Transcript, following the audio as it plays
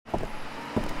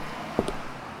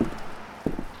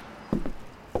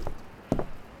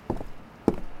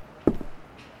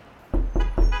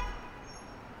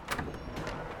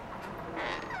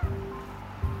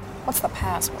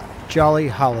possible. Jolly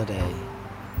Holiday.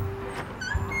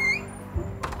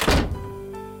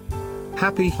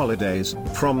 Happy holidays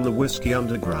from the Whiskey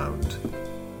Underground.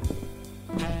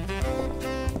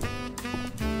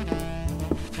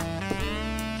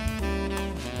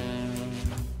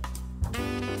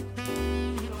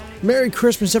 Merry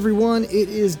Christmas, everyone. It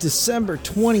is December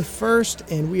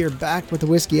 21st, and we are back with the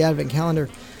Whiskey Advent Calendar.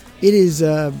 It is,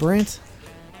 Brant,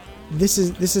 this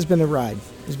has been a ride.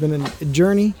 It's been a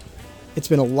journey. It's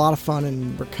been a lot of fun,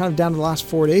 and we're kind of down to the last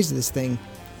 4 days of this thing,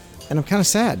 and I'm kind of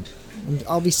sad.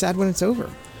 I'll be sad when it's over.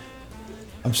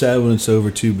 I'm sad when it's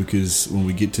over, too, because when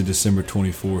we get to December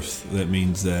 24th, that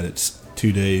means that it's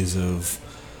 2 days of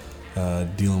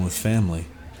dealing with family.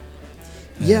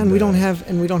 And we don't have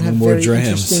very drams.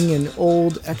 interesting and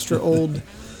extra old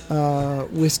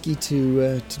whiskey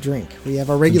to drink. We have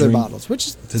our regular bottles, which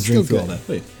is to still drink good. all that.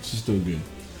 Wait, it's still good.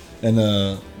 And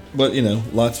but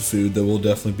lots of food. There will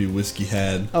definitely be whiskey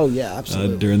had. Oh yeah,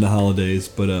 absolutely. During the holidays,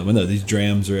 but no, these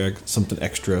drams are something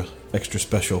extra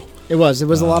special. It was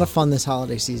a lot of fun this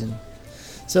holiday season.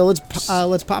 So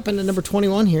let's pop into number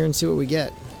 21 here and see what we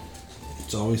get.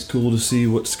 It's always cool to see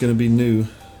what's going to be new.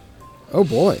 Oh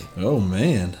boy. Oh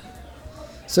man.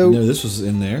 So this was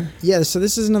in there. Yeah, so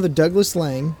this is another Douglas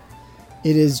Lang.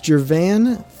 It is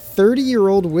Jervan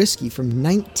 30-year-old whiskey from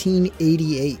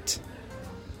 1988.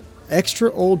 Extra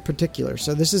old particular.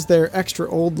 So this is their extra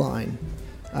old line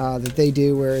that they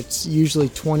do, where it's usually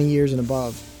 20 years and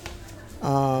above.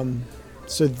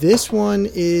 So this one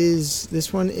is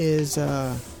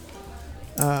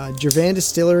Jervan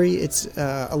Distillery. It's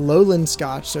a lowland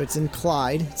Scotch, so it's in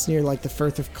Clyde. It's near like the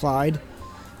Firth of Clyde,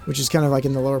 which is kind of like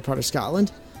in the lower part of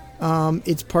Scotland.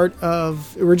 It's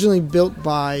originally built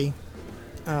by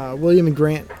William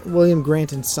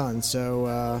Grant and Son.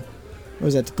 So what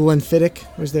was that? Glenfiddich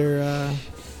was their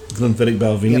Glenfiddich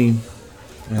Balvenie, yep.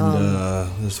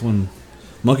 And this one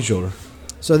Monkey Shoulder.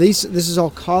 So this is all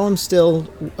column still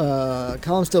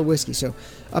whiskey. So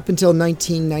up until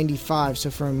 1995,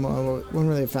 so from when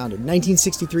were they founded?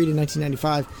 1963 to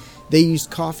 1995, they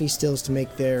used coffee stills to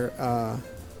make their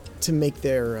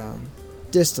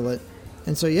distillate.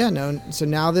 And so so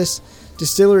now this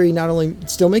distillery not only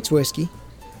still makes whiskey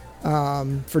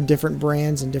for different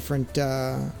brands and different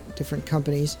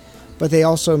companies, but they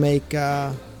also make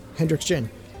Hendrick's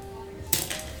gin.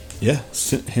 Yeah,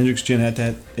 Hendrick's Gin had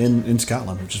that in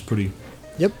Scotland, which is pretty.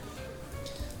 Yep.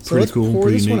 So pretty let's cool. pour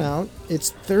Pretty this neat. one out.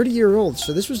 It's 30-year-old,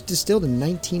 so this was distilled in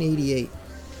 1988.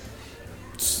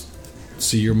 It's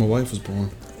the year my wife was born.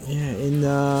 Yeah, in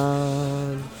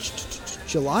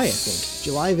July, I think.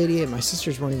 July of '88. My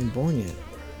sisters weren't even born yet.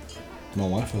 My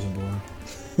wife wasn't born.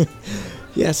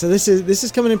 Yeah, so this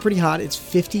is coming in pretty hot. It's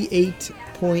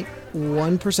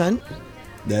 58.1%.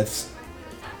 That's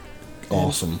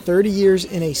awesome. 30 years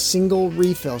in a single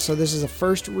refill. So this is a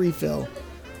first refill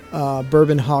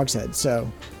bourbon hogshead. So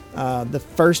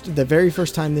the very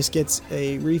first time this gets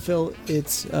a refill,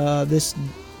 it's this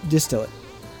distillate.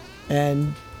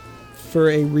 And for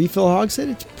a refill hogshead,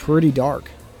 it's pretty dark.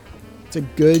 It's a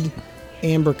good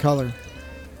amber color.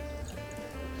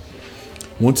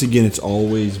 Once again, it's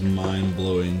always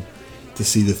mind-blowing to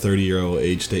see the 30-year-old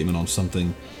age statement on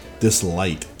something this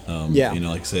light. Yeah.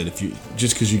 Like I said, if you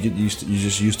just because you're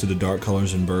just used to the dark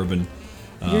colors in bourbon.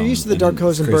 You're used to the dark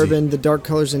colors in bourbon, the dark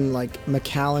colors in like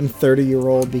Macallan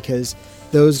 30-year-old, because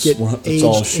those get aged. It's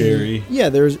all sherry.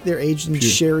 They're aged in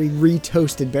sherry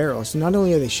re-toasted barrels. So not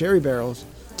only are they sherry barrels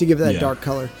to give that dark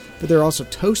color, but they're also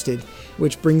toasted,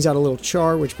 which brings out a little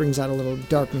char, which brings out a little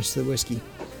darkness to the whiskey.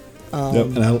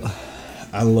 Yep, and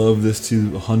I love this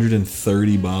too.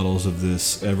 130 bottles of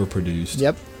this ever produced.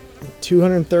 Yep,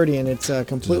 230, and it's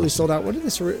completely sold out. What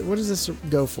does this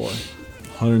go for?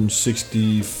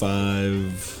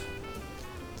 165.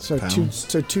 So pounds.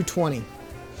 So 220.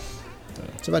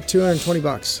 It's about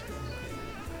 $220.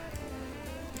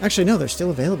 Actually, no, they're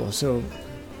still available. So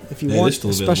if you want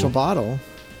a special bottle,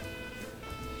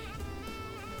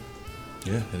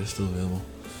 yeah, it is still available.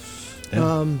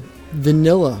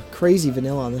 Vanilla, crazy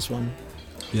vanilla on this one.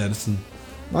 Yeah,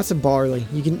 Lots of barley.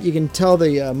 You can tell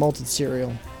the malted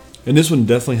cereal. And this one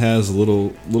definitely has a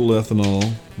little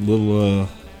ethanol,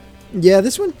 Yeah,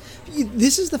 this one.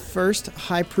 This is the first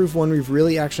high proof one we've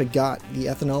really actually got the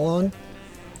ethanol on.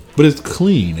 But it's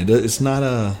clean. It's not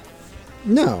a.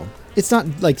 No, it's not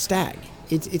like Stag.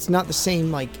 It's not the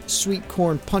same like sweet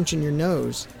corn punch in your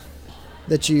nose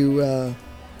that you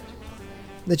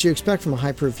expect from a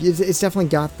high proof. It's definitely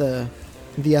got the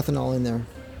ethanol in there.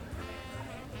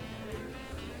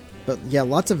 But yeah,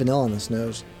 lots of vanilla on this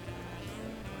nose.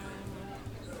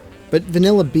 But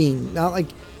vanilla bean, not like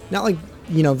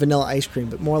vanilla ice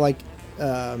cream, but more like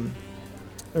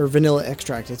or vanilla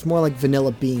extract. It's more like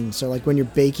vanilla bean. So like when you're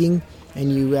baking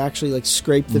and you actually like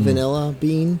scrape the vanilla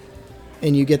bean,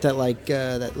 and you get that like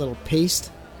that little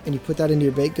paste, and you put that into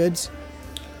your baked goods.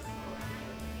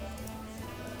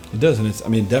 It does,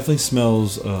 and it definitely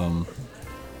smells.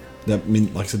 Like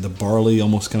I said, the barley,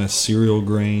 almost kind of cereal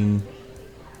grain.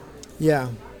 Yeah.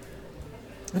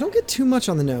 I don't get too much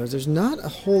on the nose. There's not a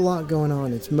whole lot going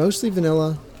on. It's mostly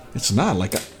vanilla. It's not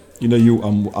like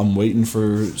I'm waiting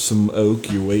for some oak.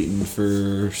 You're waiting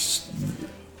for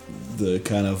the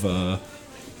kind of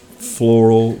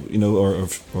floral,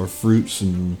 or fruits,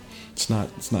 and it's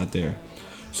not there.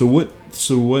 So what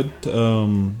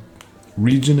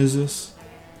region is this?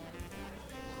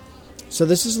 So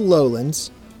this is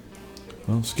lowlands.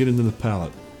 Well, let's get into the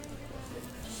palate.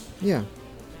 Yeah.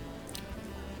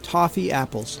 Toffee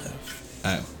apples.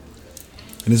 And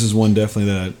this is one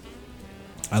definitely that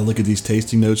I look at these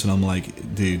tasting notes and I'm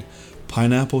like, dude,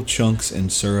 pineapple chunks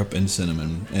and syrup and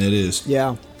cinnamon, and it is.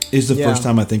 Yeah. It's the first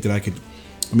time I think that I could.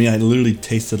 I literally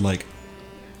tasted like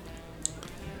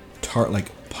tart,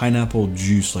 like pineapple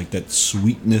juice, like that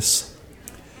sweetness,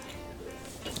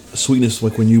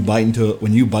 like when you bite into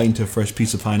a fresh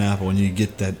piece of pineapple and you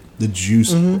get the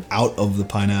juice out of the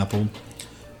pineapple.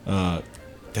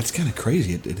 That's kind of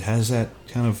crazy. It has that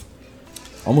kind of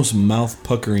almost mouth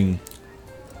puckeringness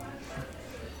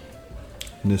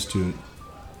to it.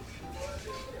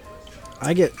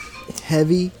 I get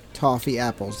heavy toffee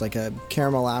apples, like a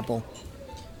caramel apple,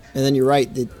 and then you're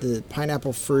right, the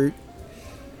pineapple fruit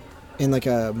and like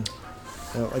a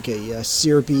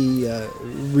syrupy,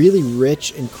 really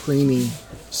rich and creamy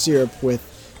syrup with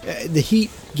the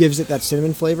heat gives it that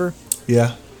cinnamon flavor.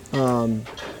 Yeah. And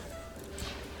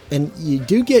you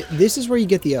do get, this is where you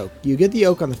get the oak. You get the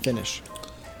oak on the finish.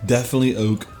 Definitely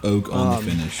oak on the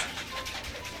finish.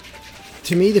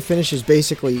 To me, the finish is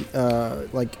basically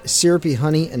like syrupy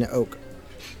honey and oak.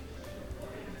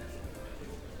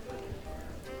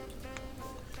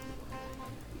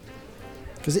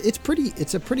 Because it's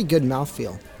a pretty good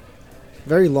mouthfeel.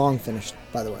 Very long finish,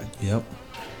 by the way. Yep.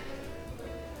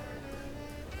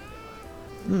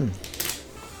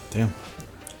 Damn.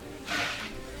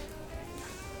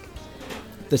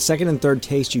 The second and third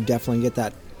taste, you definitely get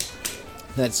that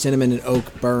cinnamon and oak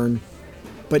burn,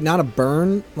 but not a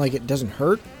burn like it doesn't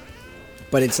hurt,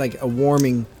 but it's like a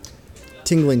warming,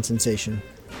 tingling sensation.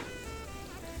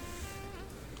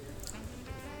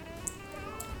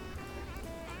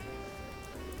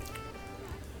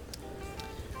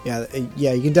 Yeah,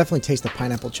 you can definitely taste the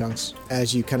pineapple chunks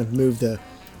as you kind of move the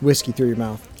whiskey through your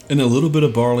mouth. And a little bit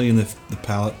of barley in the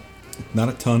palate, not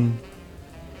a ton,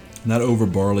 not over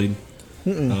barleyed.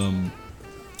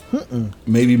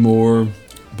 Maybe more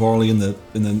barley in the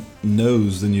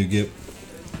nose than you get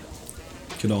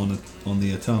on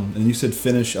the tongue. And you said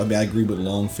finish. I agree with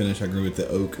long finish. I agree with the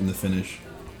oak in the finish.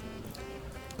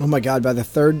 Oh my god! By the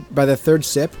third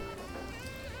sip,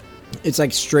 it's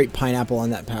like straight pineapple on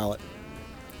that palate.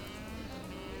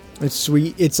 It's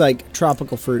sweet. It's like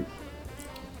tropical fruit.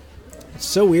 It's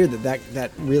so weird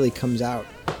that really comes out.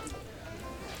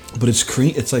 But it's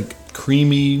It's like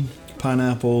creamy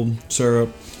pineapple syrup,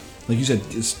 like you said,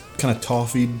 it's kind of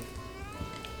toffied.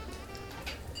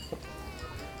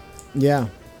 Yeah.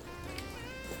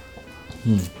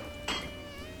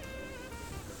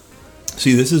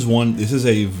 See, this is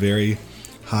a very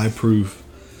high proof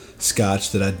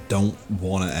Scotch that I don't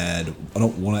want to add. I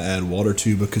don't want to add water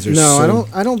to because there's I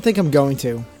don't think I'm going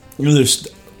to.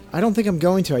 I don't think I'm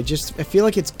going to. I feel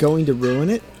like it's going to ruin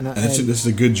it. This is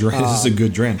a good drain. This is a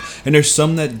good drain. And there's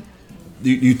some that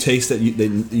you taste that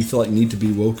you feel like need to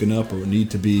be woken up or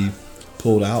need to be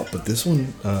pulled out. But this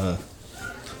one,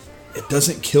 it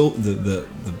doesn't kill the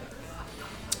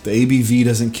ABV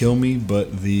doesn't kill me, but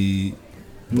and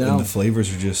the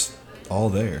flavors are just all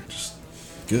there, just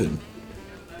good.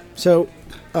 So,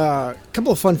 a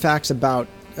couple of fun facts about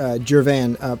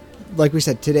Jervan. Like we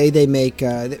said, today they make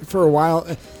for a while.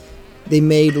 They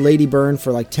made Lady Byrne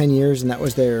for like 10 years, and that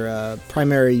was their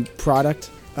primary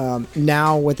product.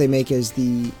 Now what they make is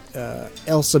the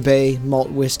Elsa Bay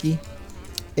malt whiskey,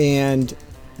 and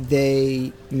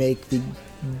they make the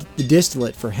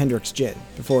distillate for Hendrick's gin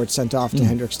before it's sent off to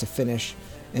Hendrick's to finish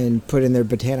and put in their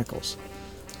botanicals.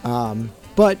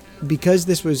 But because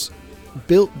this was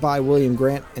built by William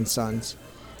Grant and Sons,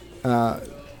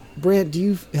 Brant, do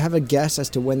you have a guess as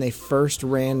to when they first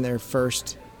ran their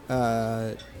first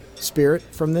spirit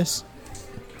from this?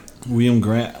 William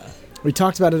Grant. We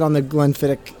talked about it on the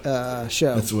Glenfiddich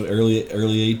show. That's what, early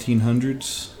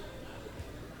 1800s?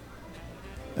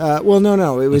 Well,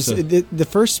 no. It was the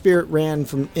first spirit ran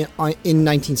from in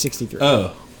 1963.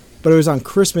 Oh, but it was on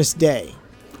Christmas Day.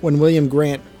 when William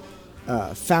Grant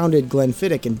founded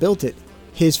Glenfiddich and built it,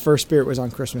 his first spirit was on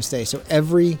Christmas Day. So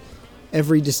every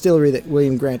distillery that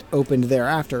William Grant opened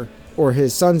thereafter, or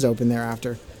his sons opened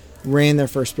thereafter, ran their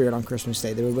first spirit on Christmas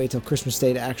Day. They would wait till Christmas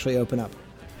Day to actually open up.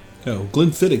 Oh,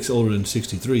 Glenfiddich's older than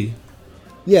 63.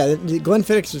 Yeah, the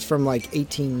Glenfiddich is from like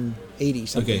 1880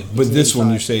 something. Okay, but this one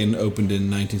 1885. you're saying opened in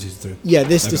 1963. Yeah,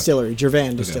 this Okay. distillery,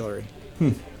 Jervan Distillery.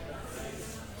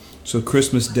 So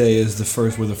Christmas Day is the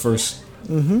first, with the first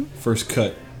Mm-hmm. first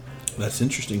cut. That's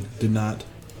interesting. Did not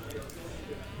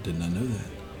know that.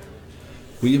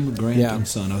 William Grant Yeah. and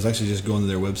Son. I was actually just going to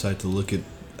their website to look at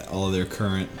all of their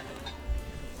current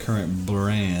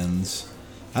brands.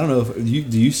 I don't know if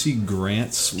do you see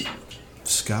Grant's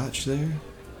Scotch there?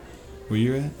 Where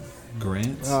you're at?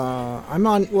 Grant's? I'm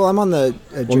on the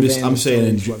Jervan I'm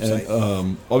saying Distillery's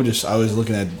website. I was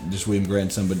looking at just William Grant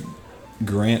and Son, but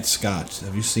Grant Scotch.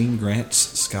 Have you seen Grant's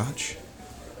Scotch?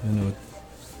 I don't know.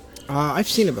 I've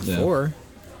seen it before.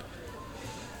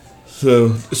 So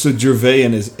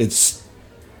Jervain it's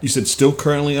you said still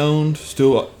currently owned, it's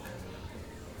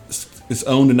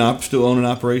owned and still owned in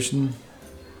operation.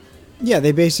 Yeah,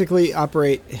 they basically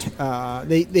operate.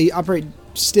 They operate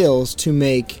stills to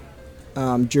make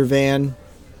Jervan,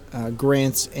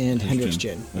 Grant's, and Hendrick's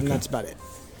gin, and Okay. that's about it.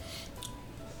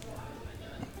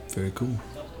 Very cool.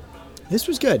 This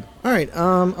was good. All right,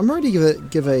 I'm ready to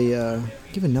give a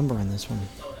number on this one.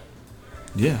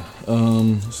 Yeah.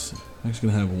 I'm just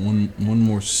gonna have one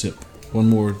more sip, one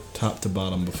more top to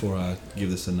bottom before I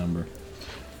give this a number.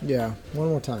 Yeah, one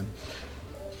more time.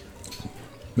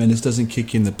 Man, this doesn't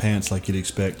kick you in the pants like you'd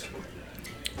expect.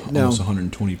 No. Almost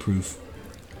 120 proof.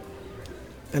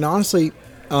 And honestly,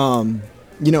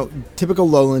 typical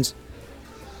Lowlands,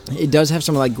 it does have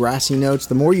some like grassy notes.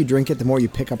 The more you drink it, the more you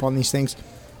pick up on these things.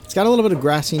 It's got a little bit of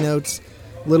grassy notes,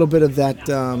 a little bit of that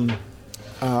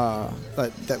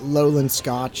that Lowland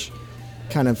Scotch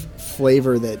kind of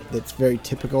flavor that's very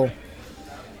typical.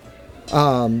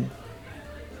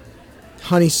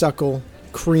 Honeysuckle,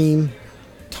 cream,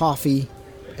 toffee,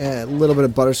 a little bit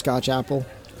of butterscotch apple.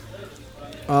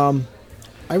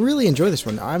 I really enjoy this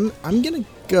one. I'm gonna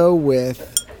go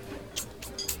with.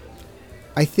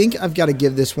 I think I've got to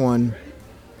give this one.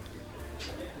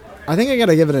 I think I got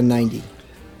to give it a 90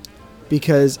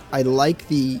 because I like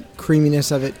the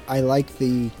creaminess of it. I like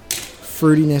the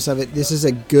fruitiness of it. This is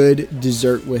a good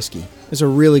dessert whiskey. It's a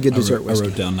really good dessert whiskey. I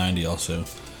wrote down 90 also.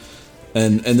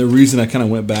 And the reason I kind of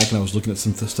went back and I was looking at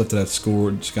some stuff that I'd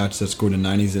scored, Scotch that scored in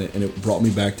 90s, and it brought me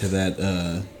back to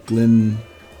that Glen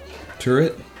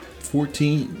Turret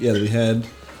 14, that we had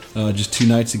just 2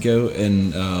 nights ago,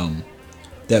 and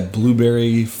that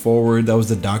blueberry forward, that was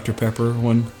the Dr. Pepper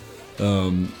one.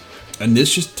 And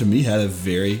this just, to me, had a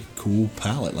very cool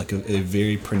palate, like a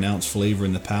very pronounced flavor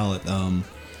in the palate,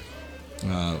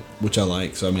 which I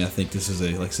like. So, I mean, I think this is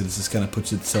like I said, this kind of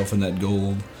puts itself in that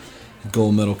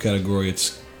gold medal category.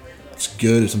 It's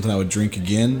good. It's something I would drink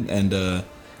again, and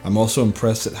I'm also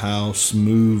impressed at how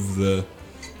smooth the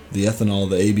ethanol,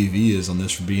 the ABV is on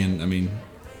this for being,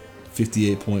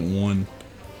 58.1.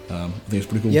 I think it's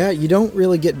pretty cool. Yeah, you don't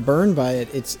really get burned by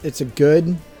it. It's a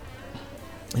good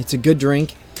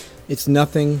drink. It's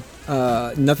nothing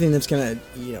that's gonna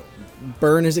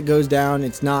burn as it goes down.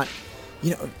 It's not.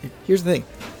 Here's the thing.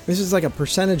 This is like a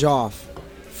percentage off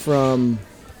from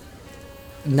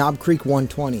Knob Creek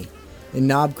 120, and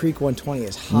Knob Creek 120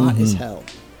 is hot as hell.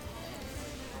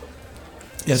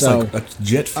 Yeah, it's like a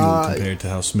jet fuel compared to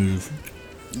how smooth.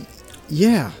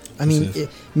 Yeah, I mean,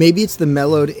 maybe it's the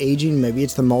mellowed aging, maybe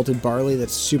it's the malted barley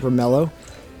that's super mellow,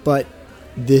 but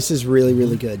this is really,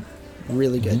 really good,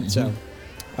 really good. So,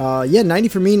 90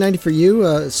 for me, 90 for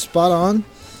you, spot on.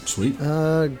 Sweet.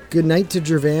 Good night to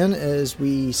Jervan as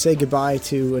we say goodbye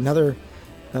to another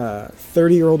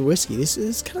 30-year-old whiskey. This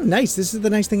is kind of nice. This is the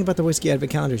nice thing about the Whiskey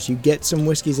Advent calendars. You get some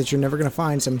whiskeys that you're never going to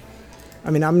find.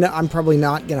 I'm probably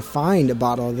not going to find a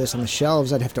bottle of this on the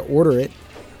shelves. I'd have to order it.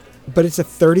 But it's a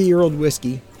 30-year-old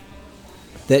whiskey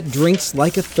that drinks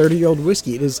like a 30-year-old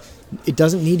whiskey. It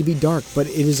doesn't need to be dark, but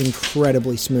it is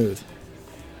incredibly smooth.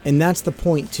 And that's the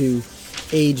point to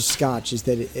aged Scotch, is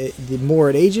that the more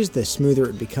it ages, the smoother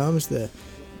it becomes, the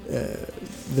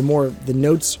more the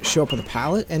notes show up on the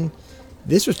palate, and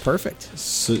this was perfect.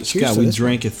 So, Cheers Scott, to we this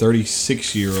drank a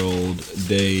 36-year-old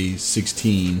day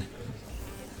 16,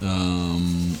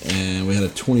 and we had a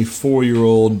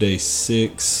 24-year-old day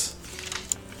 6.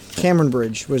 Cameron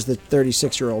Bridge was the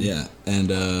 36-year-old. Yeah,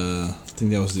 and I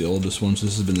think that was the oldest one. So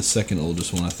this has been the second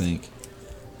oldest one, I think.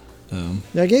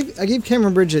 Now, I gave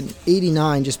Cameron Bridge an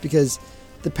 89 just because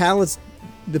the palate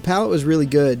was really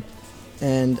good,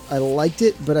 and I liked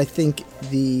it. But I think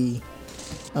the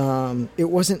It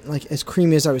wasn't like as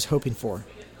creamy as I was hoping for.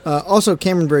 Also,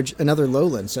 Cameron Bridge, another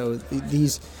lowland. So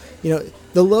these, the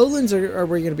lowlands are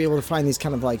where you're going to be able to find these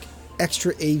kind of like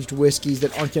extra aged whiskeys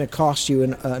that aren't going to cost you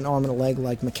an arm and a leg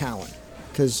like Macallan,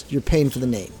 because you're paying for the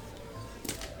name.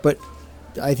 But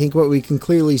I think what we can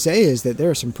clearly say is that there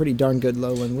are some pretty darn good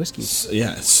lowland whiskeys.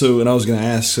 Yeah. So, and I was going to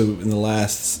ask.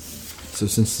 So,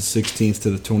 since the 16th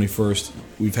to the 21st,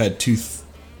 we've had two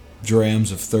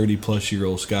drams of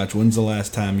 30-plus-year-old Scotch. When's the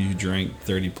last time you drank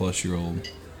 30-plus-year-old?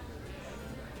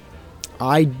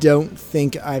 I don't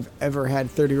think I've ever had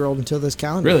 30-year-old until this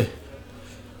calendar. Really?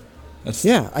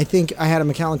 Yeah, I think I had a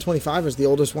Macallan 25 as the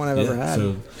oldest one I've ever had.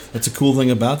 So that's a cool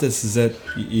thing about this is that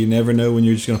you never know when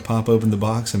you're just going to pop open the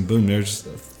box and boom, there's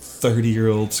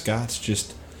 30-year-old Scotch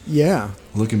just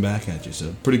looking back at you.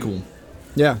 So pretty cool.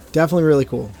 Yeah, definitely really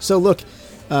cool. So look,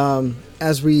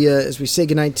 as we say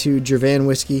goodnight to Jervan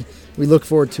Whiskey, we look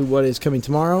forward to what is coming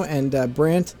tomorrow. And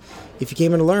Brant, if you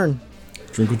came in to learn,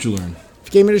 drink what you learn. If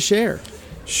you came in to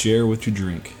share what you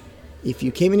drink. If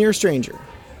you came in here a stranger,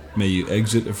 may you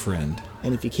exit a friend.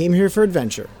 And if you came here for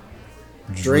adventure,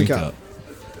 drink up.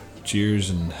 Cheers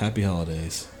and happy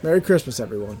holidays. Merry Christmas,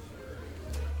 everyone.